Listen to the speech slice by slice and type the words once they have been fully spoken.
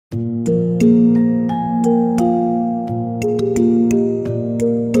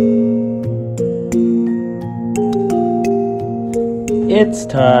It's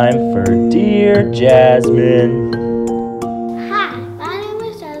time for Dear Jasmine. Hi, my name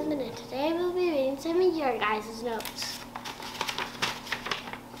is Jasmine, and today we'll be reading some of your guys' notes.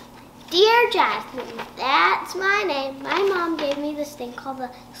 Dear Jasmine, that's my name. My mom gave me this thing called the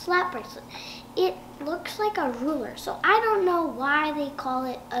slap bracelet. It looks like a ruler, so I don't know why they call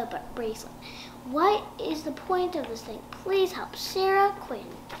it a bracelet. What is the point of this thing? Please help. Sarah Quinn.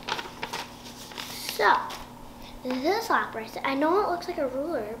 So, this is a slap bracelet. I know it looks like a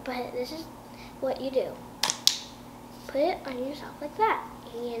ruler, but this is what you do. Put it on yourself like that,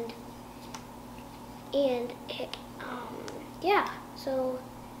 and it, yeah,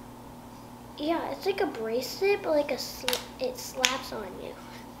 it's like a bracelet, but like it slaps on you,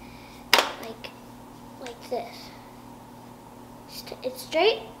 like this. It's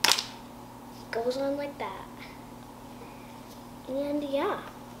straight, goes on like that, and yeah,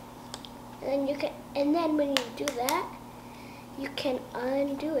 and then when you do that, you can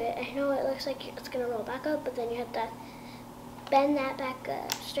undo it. I know it looks like it's gonna roll back up, but then you have to bend that back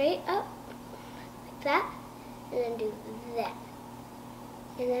straight up, like that, and then do that.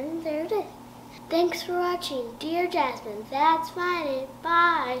 And then there it is. Thanks for watching. Dear Jasmine, that's my name.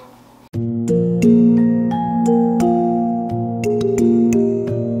 Bye.